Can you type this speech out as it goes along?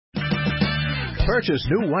Purchase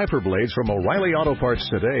new wiper blades from O'Reilly Auto Parts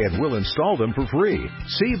today and we'll install them for free.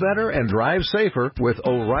 See better and drive safer with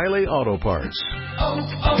O'Reilly Auto Parts.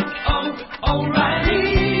 O'Reilly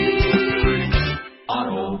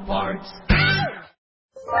Auto Parts.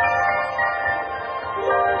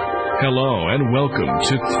 Hello and welcome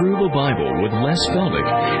to Through the Bible with Les Feldick,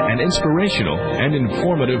 an inspirational and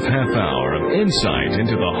informative half hour of insight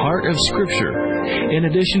into the heart of Scripture. In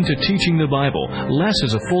addition to teaching the Bible, Les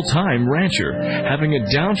is a full-time rancher, having a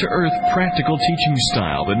down-to-earth, practical teaching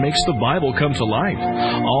style that makes the Bible come to life.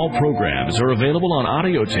 All programs are available on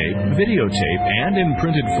audio tape, videotape, and in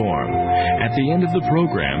printed form. At the end of the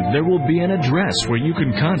program, there will be an address where you can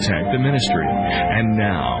contact the ministry. And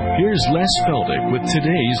now, here's Les Feldick with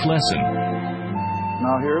today's lesson.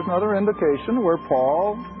 Now here's another indication where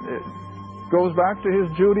Paul goes back to his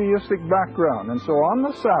Judaistic background. And so on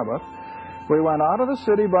the Sabbath, we went out of the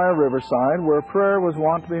city by a riverside where prayer was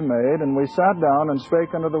wont to be made, and we sat down and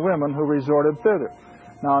spake unto the women who resorted thither.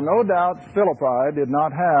 Now no doubt Philippi did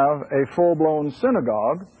not have a full-blown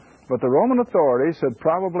synagogue, but the Roman authorities had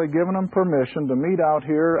probably given them permission to meet out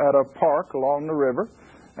here at a park along the river,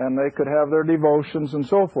 and they could have their devotions and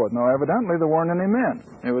so forth. Now, evidently, there weren't any men.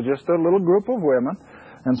 It was just a little group of women.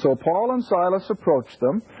 And so Paul and Silas approached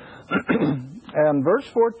them. And verse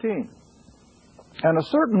 14, and a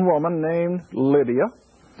certain woman named Lydia,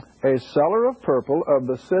 a seller of purple of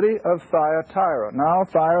the city of Thyatira. Now,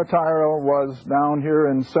 Thyatira was down here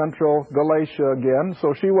in central Galatia again,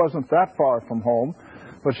 so she wasn't that far from home.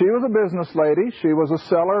 But she was a business lady. She was a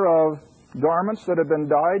seller of garments that had been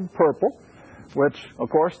dyed purple, which, of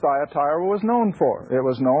course, Thyatira was known for. It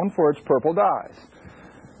was known for its purple dyes.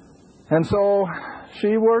 And so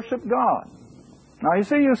she worshiped God. Now, you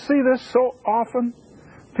see this so often.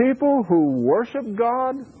 People who worship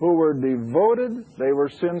God, who were devoted, they were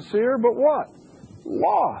sincere, but what?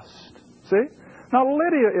 Lost. See? Now,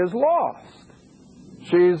 Lydia is lost.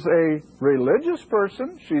 She's a religious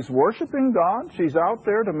person. She's worshiping God. She's out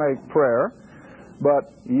there to make prayer,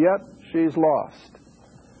 but yet she's lost.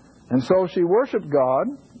 And so she worshiped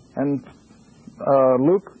God, and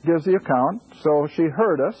Luke gives the account. So she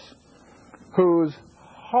heard us, whose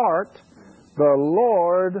heart the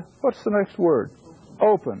Lord, what's the next word?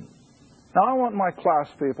 Open. Now I want my class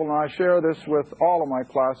people, and I share this with all of my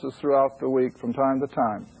classes throughout the week from time to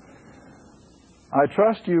time. I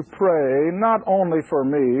trust you pray not only for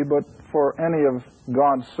me, but for any of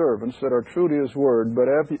God's servants that are true to His Word. But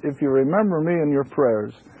if you remember me in your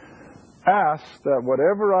prayers, ask that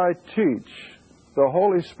whatever I teach, the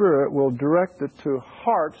Holy Spirit will direct it to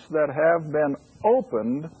hearts that have been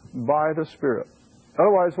opened by the Spirit.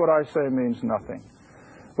 Otherwise, what I say means nothing.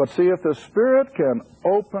 But see, if the Spirit can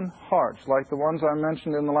open hearts, like the ones I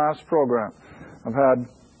mentioned in the last program, I've had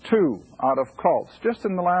 2 out of cults just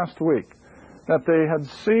in the last week, that they had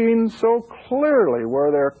seen so clearly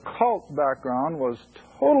where their cult background was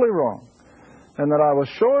totally wrong, and that I was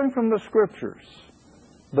showing from the Scriptures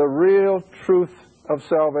the real truth of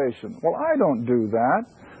salvation. Well, I don't do that.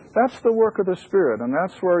 That's the work of the Spirit, and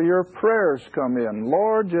that's where your prayers come in.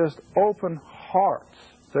 Lord, just open hearts.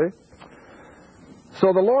 See?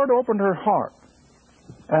 So the Lord opened her heart,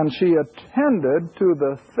 and she attended to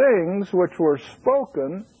the things which were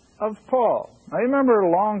spoken of Paul. Now, you remember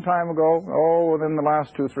a long time ago, within the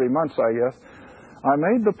last 2-3 months, I guess, I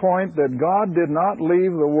made the point that God did not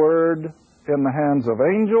leave the Word in the hands of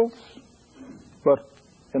angels, but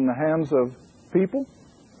in the hands of people.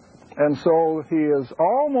 And so He is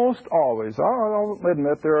almost always, I'll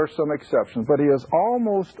admit there are some exceptions, but He has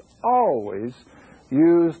almost always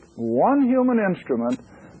used one human instrument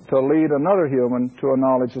to lead another human to a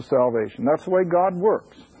knowledge of salvation. That's the way God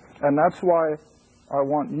works. And that's why I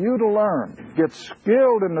want you to learn, get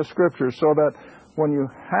skilled in the Scriptures, so that when you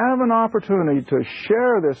have an opportunity to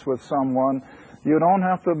share this with someone, you don't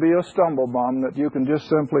have to be a stumble bomb, that you can just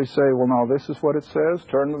simply say, well, now this is what it says,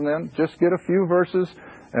 turn them in, just get a few verses,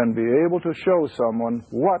 and be able to show someone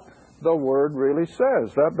what the Word really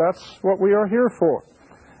says. That's what we are here for.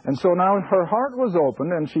 And so now her heart was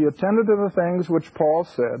opened, and she attended to the things which Paul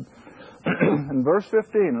said. In verse 15,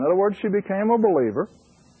 in other words, she became a believer,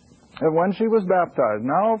 and when she was baptized.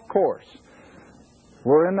 Now, of course,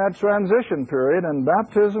 we're in that transition period, and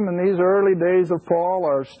baptism in these early days of Paul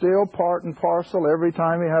are still part and parcel every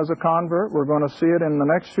time he has a convert. We're going to see it in the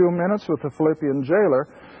next few minutes with the Philippian jailer.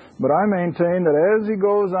 But I maintain that as he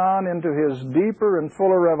goes on into his deeper and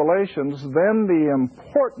fuller revelations, then the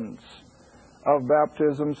importance of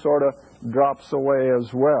baptism sort of drops away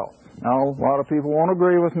as well. Now, a lot of people won't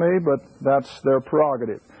agree with me, but that's their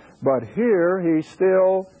prerogative. But here, he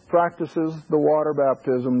still practices the water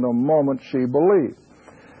baptism the moment she believed.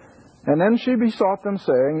 And then she besought them,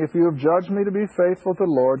 saying, If you have judged me to be faithful to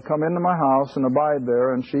the Lord, come into my house and abide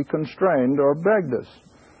there. And she constrained or begged us.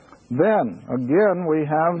 Then, again, we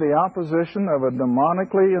have the opposition of a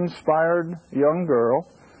demonically inspired young girl.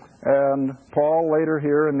 And Paul later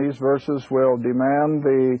here in these verses will demand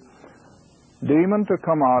the demon to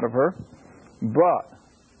come out of her. But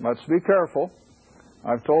let's be careful.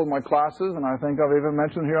 I've told my classes, and I think I've even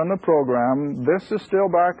mentioned here on the program, this is still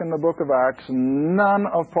back in the book of Acts. None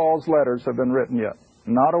of Paul's letters have been written yet.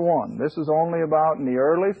 Not a one. This is only about in the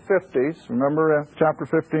early 50s. Remember, chapter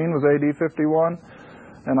 15 was AD 51?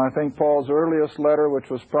 And I think Paul's earliest letter, which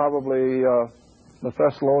was probably the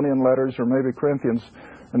Thessalonian letters or maybe Corinthians,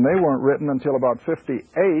 and they weren't written until about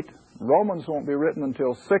 58. Romans won't be written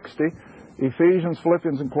until 60. Ephesians,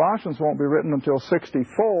 Philippians, and Colossians won't be written until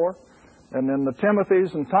 64. And then the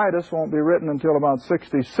Timothys and Titus won't be written until about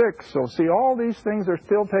 66. So see, all these things are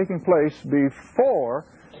still taking place before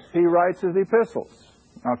he writes his epistles.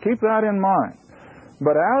 Now keep that in mind.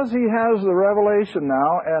 But as he has the revelation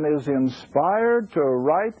now and is inspired to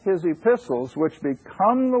write his epistles, which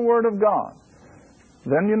become the Word of God,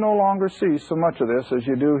 then you no longer see so much of this as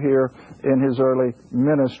you do here in his early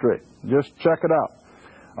ministry. Just check it out.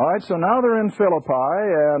 All right, so now they're in Philippi,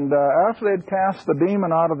 and after they'd cast the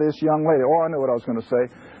demon out of this young lady, I knew what I was going to say.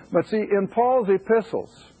 But see, in Paul's epistles,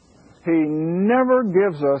 he never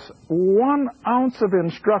gives us 1 ounce of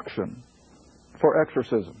instruction for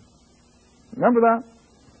exorcism. Remember that?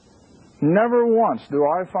 Never once do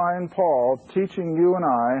I find Paul teaching you and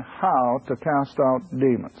I how to cast out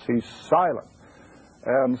demons. He's silent.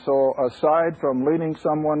 And so aside from leading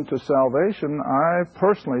someone to salvation, I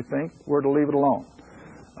personally think we're to leave it alone.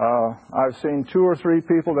 I've seen 2 or 3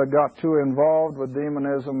 people that got too involved with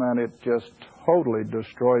demonism, and it just totally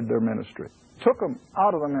destroyed their ministry. Took them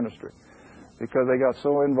out of the ministry because they got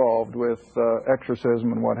so involved with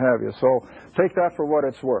exorcism and what have you. So take that for what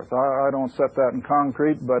it's worth. I don't set that in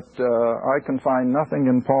concrete, but I can find nothing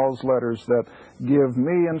in Paul's letters that give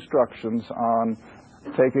me instructions on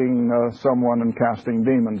taking someone and casting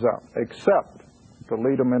demons out, except to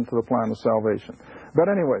lead them into the plan of salvation. But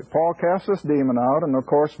anyway, Paul casts this demon out, and of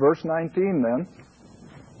course, verse 19 then,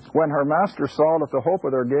 when her master saw that the hope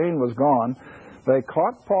of their gain was gone, they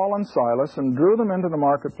caught Paul and Silas and drew them into the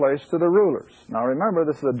marketplace to the rulers. Now remember,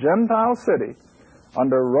 this is a Gentile city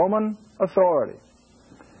under Roman authority.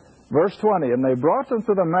 Verse 20, and they brought them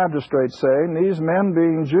to the magistrates, saying, These men,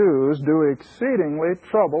 being Jews, do exceedingly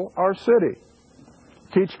trouble our city.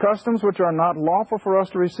 Teach customs which are not lawful for us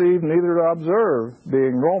to receive, neither to observe,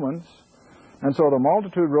 being Romans. And so the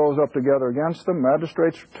multitude rose up together against them.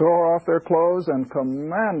 Magistrates tore off their clothes and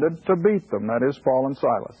commanded to beat them, that is, Paul and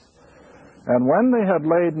Silas. And when they had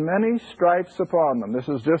laid many stripes upon them, this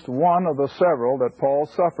is just one of the several that Paul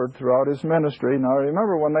suffered throughout his ministry. Now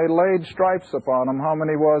remember, when they laid stripes upon him, how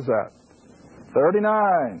many was that?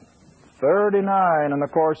 39. 39, and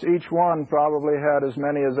of course each one probably had as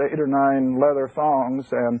many as 8 or 9 leather thongs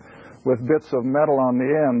and with bits of metal on the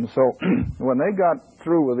end. So when they got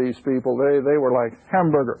through with these people, they were like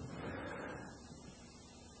hamburger.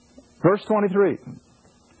 Verse 23,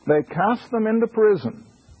 they cast them into prison,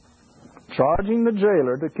 charging the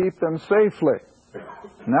jailer to keep them safely.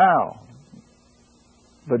 Now,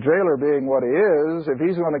 the jailer being what he is, if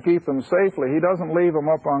he's going to keep them safely, he doesn't leave them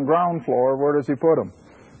up on ground floor. Where does he put them?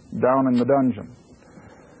 Down in the dungeon.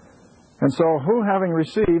 And so, who having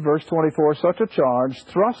received, verse 24, such a charge,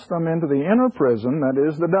 thrust them into the inner prison, that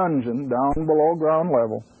is the dungeon, down below ground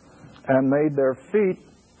level, and made their feet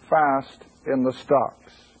fast in the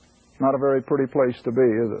stocks. Not a very pretty place to be,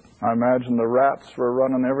 is it? I imagine the rats were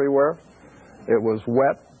running everywhere. It was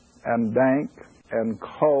wet and dank and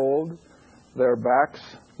cold. Their backs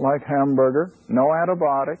like hamburger. No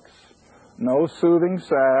antibiotics. No soothing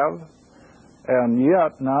salve. And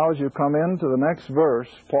yet, now as you come into the next verse,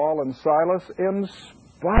 Paul and Silas, in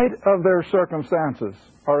spite of their circumstances,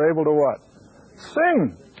 are able to what?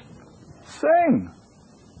 Sing. Sing.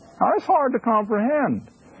 Now, that's hard to comprehend.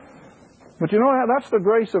 But you know, that's the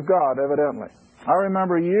grace of God, evidently. I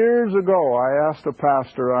remember years ago, I asked a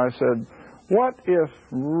pastor, I said, what if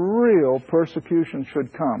real persecution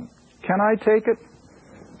should come? Can I take it?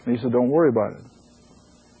 And he said, don't worry about it.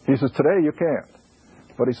 He says, today you can't.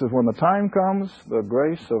 But he says, when the time comes, the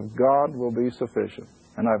grace of God will be sufficient.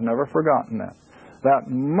 And I've never forgotten that. That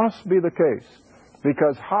must be the case.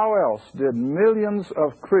 Because how else did millions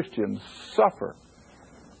of Christians suffer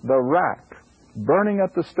the rack, burning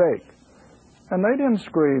at the stake? And they didn't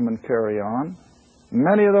scream and carry on.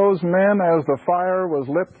 Many of those men, as the fire was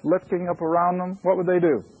lifting up around them, what would they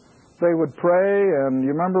do? they would pray, and you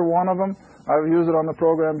remember one of them? I've used it on the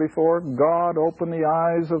program before. God, open the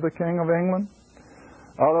eyes of the King of England.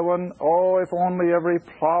 Other one, oh, if only every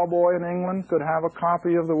plowboy in England could have a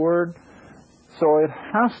copy of the Word. So it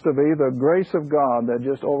has to be the grace of God that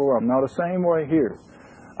just overwhelmed. Now, the same way here.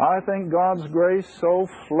 I think God's grace so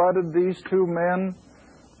flooded these two men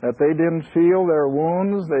that they didn't feel their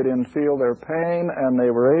wounds, they didn't feel their pain, and they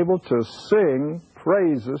were able to sing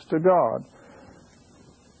praises to God.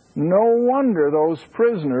 No wonder those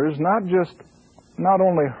prisoners not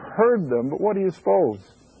only heard them, but what do you suppose?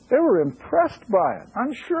 They were impressed by it.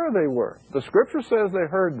 I'm sure they were. The Scripture says they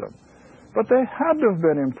heard them. But they had to have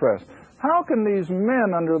been impressed. How can these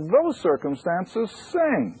men, under those circumstances,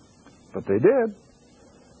 sing? But they did.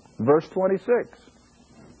 Verse 26.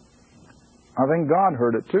 I think God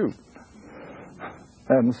heard it too.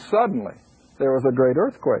 And suddenly, there was a great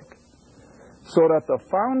earthquake, so that the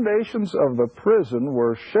foundations of the prison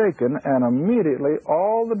were shaken, and immediately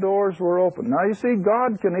all the doors were opened. Now you see,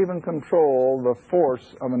 God can even control the force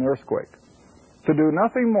of an earthquake, to do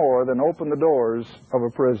nothing more than open the doors of a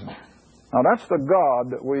prison. Now that's the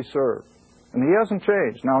God that we serve. And He hasn't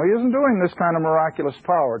changed. Now He isn't doing this kind of miraculous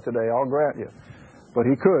power today, I'll grant you. But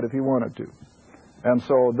He could if He wanted to. And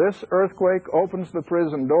so this earthquake opens the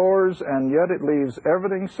prison doors, and yet it leaves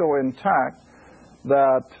everything so intact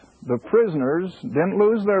that the prisoners didn't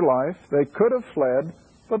lose their life. They could have fled,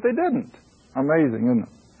 but they didn't. Amazing, isn't it?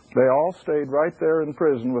 They all stayed right there in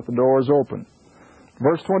prison with the doors open.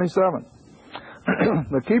 Verse 27.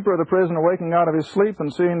 The keeper of the prison, awaking out of his sleep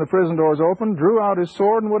and seeing the prison doors open, drew out his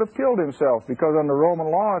sword and would have killed himself, because under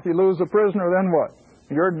Roman law, if you lose a prisoner, then what?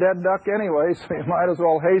 You're a dead duck anyway, so you might as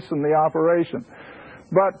well hasten the operation.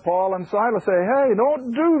 But Paul and Silas say, hey,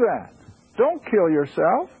 don't do that. Don't kill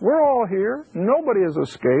yourself. We're all here. Nobody has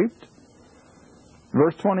escaped.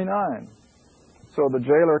 Verse 29. So the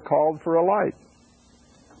jailer called for a light,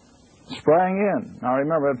 sprang in. Now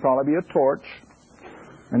remember, it'd probably be a torch.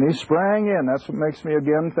 And he sprang in. That's what makes me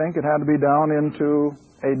again think it had to be down into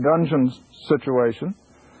a dungeon situation.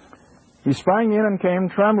 He sprang in and came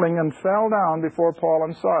trembling and fell down before Paul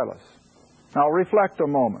and Silas. Now reflect a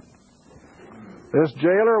moment. This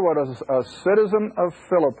jailer was a citizen of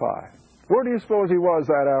Philippi. Where do you suppose he was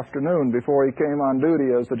that afternoon before he came on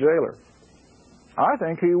duty as the jailer? I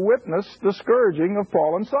think he witnessed the scourging of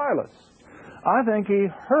Paul and Silas. I think he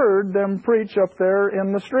heard them preach up there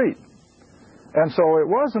in the street. And so it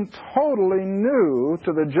wasn't totally new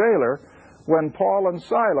to the jailer when Paul and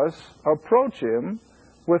Silas approach him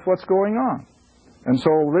with what's going on. And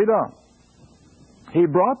so read on. He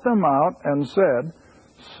brought them out and said,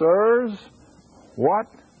 Sirs, what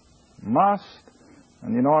must,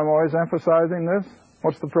 and you know I'm always emphasizing this.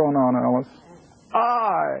 What's the pronoun, Alice?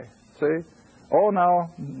 I. See? Oh,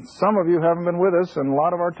 now, some of you haven't been with us, and a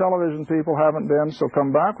lot of our television people haven't been, so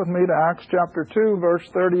come back with me to Acts chapter 2, verse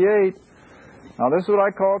 38. Now, this is what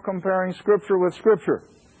I call comparing Scripture with Scripture.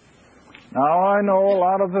 Now, I know a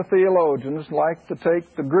lot of the theologians like to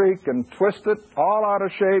take the Greek and twist it all out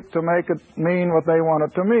of shape to make it mean what they want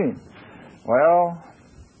it to mean. Well,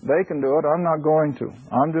 they can do it. I'm not going to.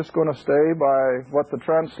 I'm just going to stay by what the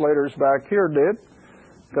translators back here did,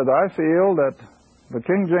 because I feel that the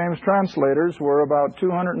King James translators were about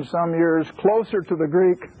 200 and some years closer to the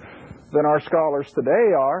Greek than our scholars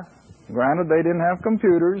today are. Granted, they didn't have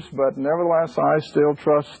computers, but nevertheless, I still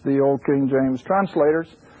trust the old King James translators,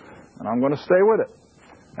 and I'm going to stay with it.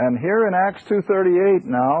 And here in Acts 2:38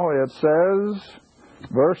 now, it says,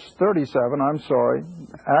 verse 37,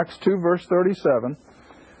 Acts 2, verse 37,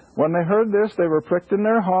 when they heard this, they were pricked in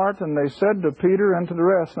their heart, and they said to Peter and to the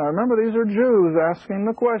rest. Now remember, these are Jews asking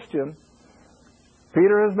the question.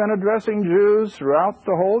 Peter has been addressing Jews throughout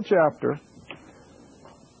the whole chapter.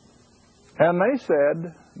 And they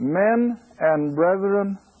said, men and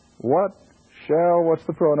brethren, what's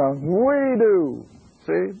the pronoun? We do.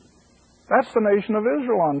 See? That's the nation of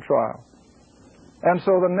Israel on trial. And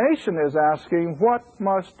so the nation is asking, what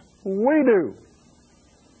must we do?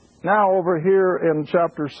 Now over here in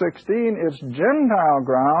chapter 16, it's Gentile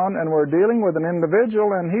ground, and we're dealing with an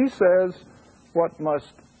individual, and he says, what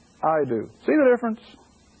must I do? See the difference?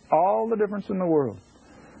 All the difference in the world.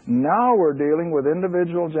 Now we're dealing with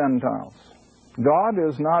individual Gentiles. God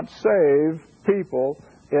does not save people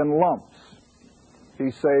in lumps.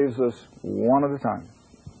 He saves us one at a time,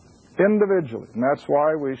 individually. And that's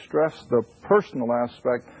why we stress the personal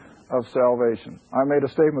aspect of salvation. I made a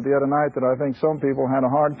statement the other night that I think some people had a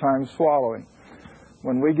hard time swallowing.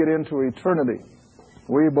 When we get into eternity,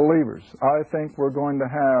 we believers, I think we're going to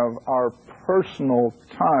have our personal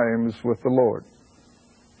times with the Lord.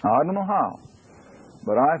 Now, I don't know how,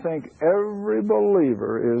 But I think every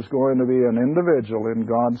believer is going to be an individual in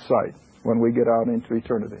God's sight when we get out into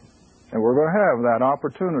eternity. And we're going to have that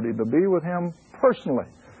opportunity to be with Him personally.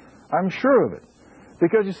 I'm sure of it.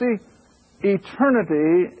 Because you see,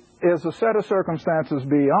 eternity is a set of circumstances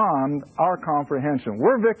beyond our comprehension.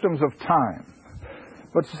 We're victims of time.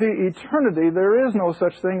 But see, eternity, there is no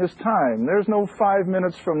such thing as time. There's no 5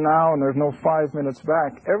 minutes from now and there's no 5 minutes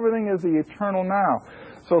back. Everything is the eternal now.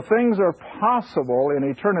 So things are possible in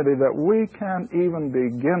eternity that we can't even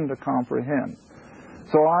begin to comprehend.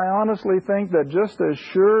 So I honestly think that just as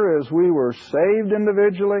sure as we were saved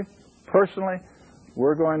individually, personally,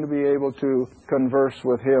 we're going to be able to converse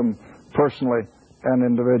with Him personally and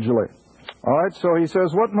individually. All right, so he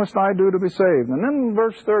says, what must I do to be saved? And then in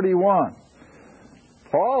verse 31,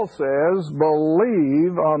 Paul says,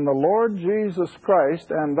 believe on the Lord Jesus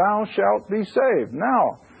Christ and thou shalt be saved.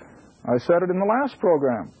 Now, I said it in the last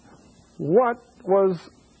program. What was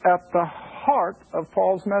at the heart of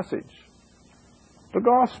Paul's message? The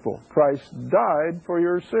gospel. Christ died for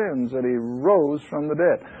your sins and He rose from the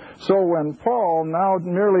dead. So when Paul now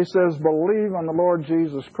merely says, believe on the Lord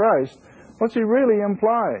Jesus Christ, what's he really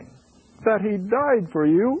implying? That He died for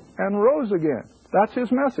you and rose again. That's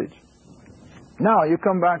his message. Now, you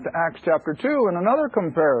come back to Acts chapter 2 and another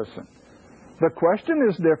comparison. The question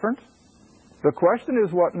is different. The question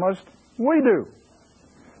is, what must we do?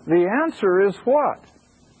 The answer is what?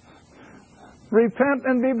 Repent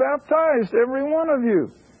and be baptized, every one of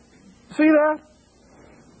you. See that?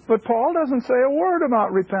 But Paul doesn't say a word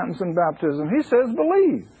about repentance and baptism. He says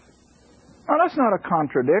believe. Now, that's not a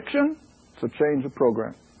contradiction. It's a change of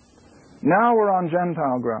program. Now we're on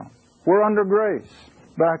Gentile ground. We're under grace.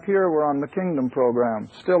 Back here we're on the kingdom program,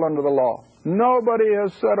 still under the law. Nobody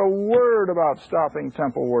has said a word about stopping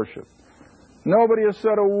temple worship. Nobody has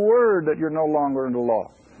said a word that you're no longer under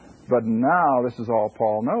law. But now this is all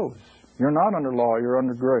Paul knows. You're not under law, you're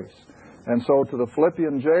under grace. And so to the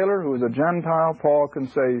Philippian jailer, who is a Gentile, Paul can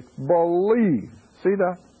say, believe. See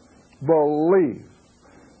that? Believe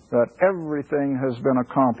that everything has been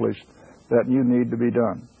accomplished that you need to be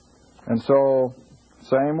done. And so,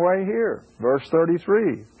 same way here. Verse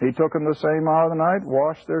 33, he took in the same hour of the night,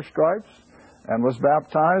 washed their stripes, and was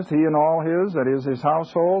baptized, he and all his, that is his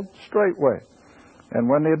household, straightway. And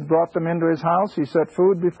when he had brought them into his house, he set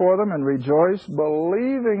food before them and rejoiced,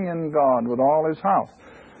 believing in God with all his house.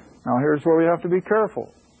 Now here's where we have to be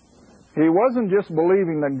careful. He wasn't just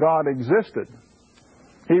believing that God existed.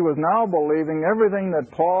 He was now believing everything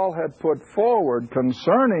that Paul had put forward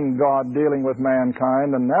concerning God dealing with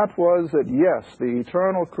mankind, and that was that, yes, the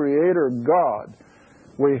eternal Creator God,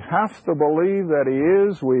 we have to believe that He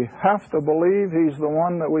is. We have to believe He's the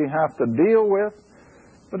one that we have to deal with.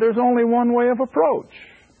 But there's only one way of approach,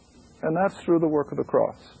 and that's through the work of the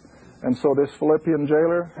cross. And so this Philippian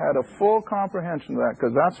jailer had a full comprehension of that,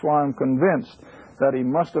 because that's why I'm convinced that he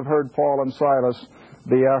must have heard Paul and Silas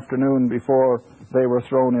the afternoon before they were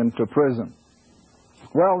thrown into prison.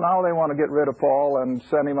 Well, now they want to get rid of Paul and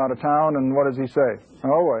send him out of town, and what does he say?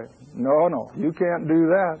 Oh, wait, no, you can't do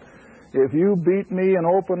that. If you beat me and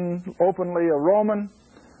openly a Roman,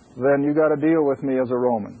 then you got to deal with me as a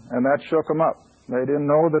Roman. And that shook them up. They didn't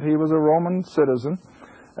know that he was a Roman citizen.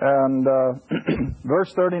 And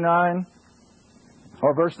verse 39,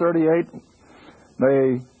 or verse 38,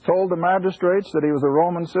 they told the magistrates that he was a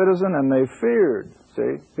Roman citizen, and they feared,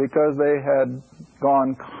 see, because they had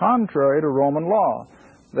gone contrary to Roman law.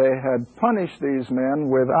 They had punished these men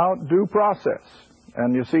without due process.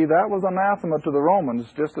 And you see, that was anathema to the Romans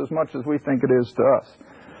just as much as we think it is to us.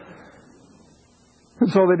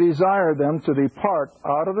 And so they desired them to depart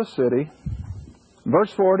out of the city.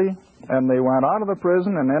 Verse 40, and they went out of the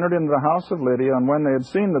prison and entered into the house of Lydia, and when they had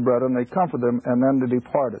seen the brethren, they comforted them, and then they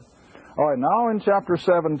departed. All right, now in chapter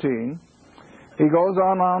 17, he goes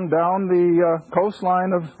on down the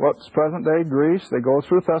coastline of what's present-day Greece. They go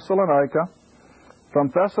through Thessalonica.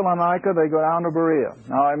 From Thessalonica, they go down to Berea.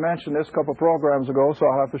 Now, I mentioned this a couple programs ago, so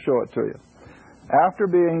I'll have to show it to you. After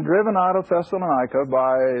being driven out of Thessalonica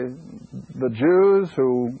by the Jews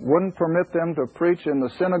who wouldn't permit them to preach in the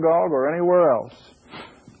synagogue or anywhere else,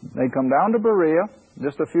 they come down to Berea,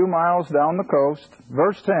 just a few miles down the coast.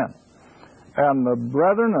 Verse 10, and the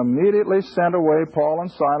brethren immediately sent away Paul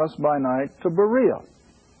and Silas by night to Berea,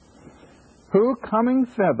 who, coming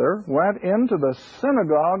thither, went into the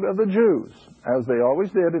synagogue of the Jews, as they always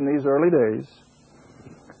did in these early days.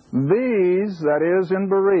 These, that is, in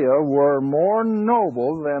Berea, were more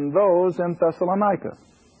noble than those in Thessalonica,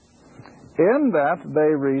 in that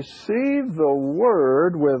they received the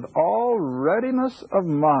word with all readiness of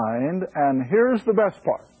mind. And here's the best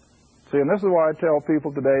part. See, and this is why I tell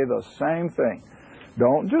people today the same thing.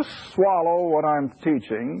 Don't just swallow what I'm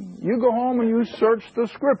teaching. You go home and you search the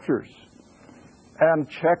Scriptures and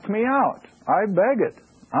check me out. I beg it.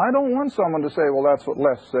 I don't want someone to say, well, that's what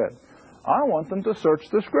Les said. I want them to search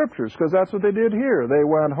the Scriptures, because that's what they did here. They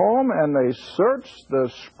went home and they searched the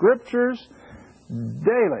Scriptures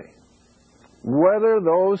daily, whether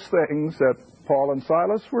those things that Paul and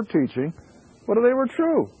Silas were teaching, whether they were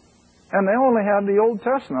true. And they only had the Old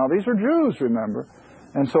Testament. Now, these are Jews, remember.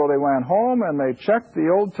 And so they went home and they checked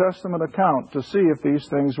the Old Testament account to see if these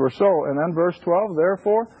things were so. And then verse 12,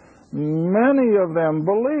 therefore, many of them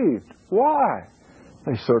believed. Why?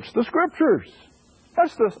 They searched the Scriptures.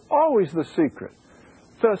 That's always the secret,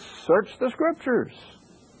 to search the Scriptures.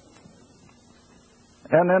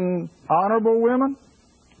 And then honorable women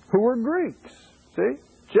who were Greeks. See?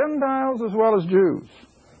 Gentiles as well as Jews.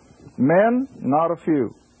 Men, not a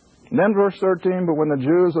few. And then verse 13, but when the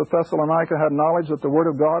Jews of Thessalonica had knowledge that the word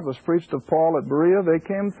of God was preached of Paul at Berea, they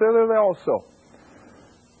came thither also,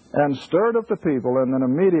 and stirred up the people, and then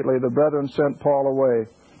immediately the brethren sent Paul away,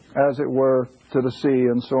 as it were, to the sea,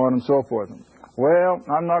 and so on and so forth. Well,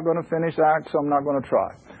 I'm not going to finish Acts, so I'm not going to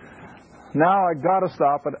try. Now I got to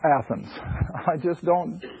stop at Athens. I just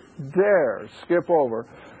don't dare skip over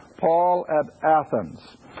Paul at Athens.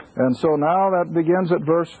 And so now that begins at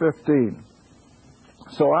verse 15.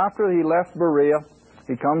 So after he left Berea,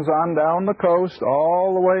 he comes on down the coast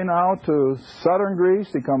all the way now to southern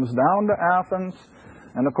Greece. He comes down to Athens.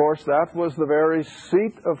 And of course, that was the very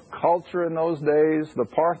seat of culture in those days. The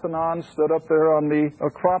Parthenon stood up there on the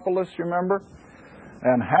Acropolis, you remember?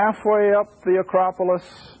 And halfway up the Acropolis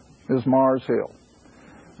is Mars Hill.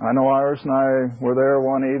 I know Iris and I were there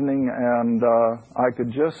one evening, and I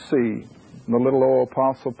could just see the little old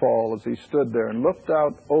Apostle Paul as he stood there and looked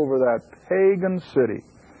out over that pagan city.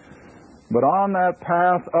 But on that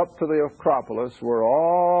path up to the Acropolis were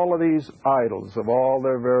all of these idols of all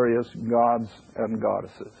their various gods and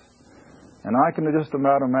goddesses. And I can just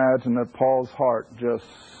about imagine that Paul's heart just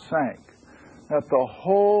sank, that the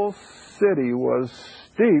whole city was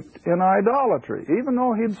steeped in idolatry, even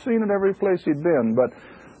though he'd seen it every place he'd been. But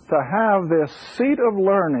to have this seat of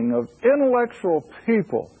learning of intellectual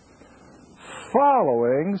people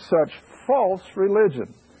following such false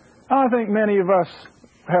religion. I think many of us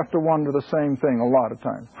have to wonder the same thing a lot of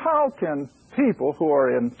times. How can people who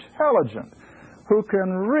are intelligent, who can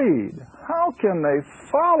read, how can they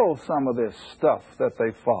follow some of this stuff that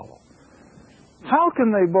they follow? How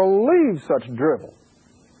can they believe such drivel?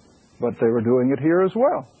 But they were doing it here as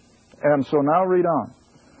well. And so now read on.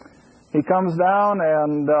 He comes down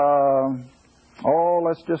and,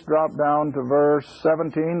 let's just drop down to verse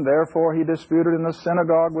 17. Therefore he disputed in the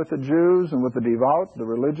synagogue with the Jews and with the devout, the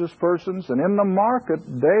religious persons, and in the market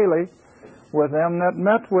daily with them that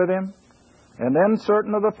met with him. And then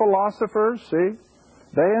certain of the philosophers, see,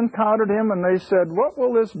 they encountered him and they said, what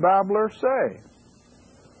will this babbler say?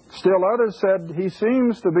 Still others said, he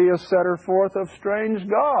seems to be a setter forth of strange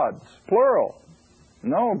gods, plural.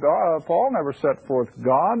 No, Paul never set forth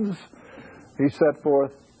gods. He set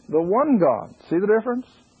forth the one God. See the difference?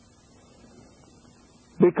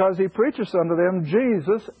 Because he preaches unto them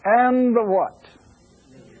Jesus and the what?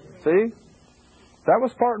 See? That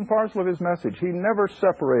was part and parcel of his message. He never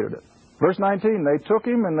separated it. Verse 19, they took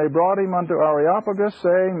him and they brought him unto Areopagus,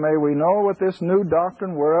 saying, may we know what this new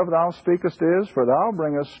doctrine whereof thou speakest is, for thou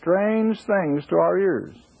bringest strange things to our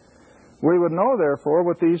ears. We would know, therefore,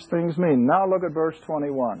 what these things mean. Now look at verse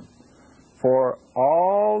 21. For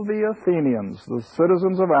all the Athenians, the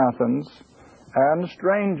citizens of Athens, and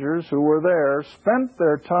strangers who were there, spent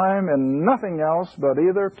their time in nothing else but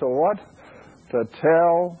either to what? To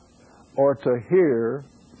tell or to hear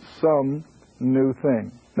some new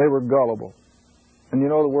thing. They were gullible. And you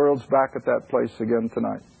know the world's back at that place again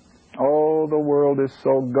tonight. Oh, the world is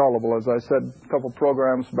so gullible, as I said a couple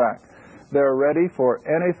programs back. They're ready for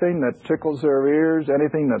anything that tickles their ears,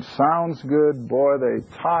 anything that sounds good. Boy, they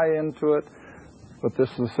tie into it. But this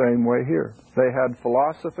is the same way here. They had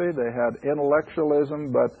philosophy, they had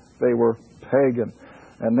intellectualism, but they were pagan.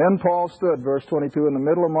 And then Paul stood, verse 22, in the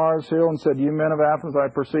middle of Mars Hill and said, you men of Athens, I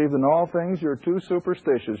perceive in all things you're too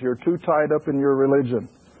superstitious. You're too tied up in your religion.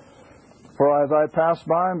 For as I passed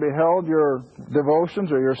by and beheld your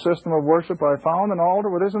devotions or your system of worship, I found an altar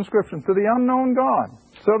with this inscription, to the unknown God.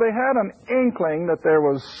 So they had an inkling that there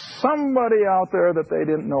was somebody out there that they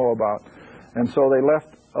didn't know about. And so they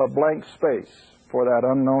left a blank space for that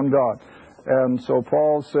unknown God. And so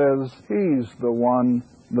Paul says, he's the one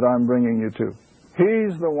that I'm bringing you to.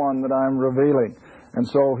 He's the one that I'm revealing. And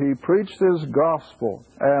so he preached his gospel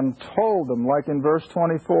and told them, like in verse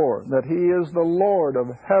 24, that he is the Lord of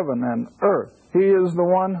heaven and earth. He is the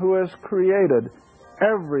one who has created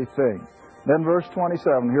everything. Then verse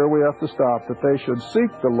 27, here we have to stop, that they should seek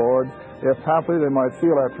the Lord, if haply they might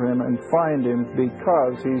feel after Him and find Him,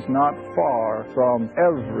 because He's not far from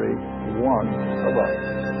every one of us.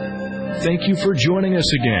 Thank you for joining us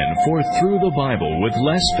again for Through the Bible with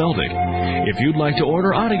Les Feldick. If you'd like to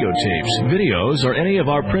order audio tapes, videos, or any of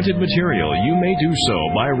our printed material, you may do so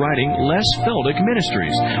by writing Les Feldick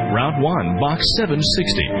Ministries, Route 1, Box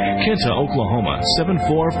 760, Kinta, Oklahoma,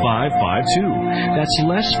 74552. That's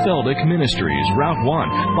Les Feldick Ministries, Route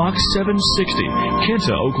 1, Box 760,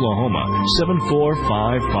 Kinta, Oklahoma,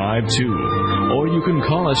 74552. Or you can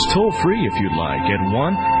call us toll-free if you'd like at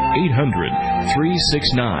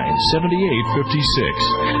 1-800-369-7856.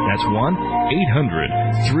 That's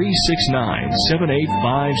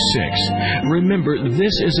 1-800-369-7856. Remember,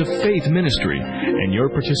 this is a faith ministry, and your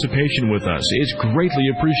participation with us is greatly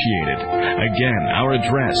appreciated. Again, our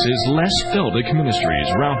address is Les Feldick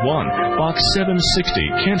Ministries, Route 1, Box 760,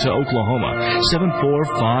 Kinta, Oklahoma,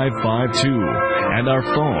 74552. And our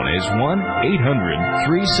phone is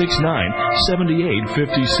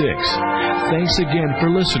 1-800-369-7856. Thanks again for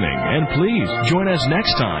listening, and please join us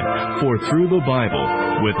next time for Through the Bible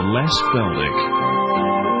with Les Feldick.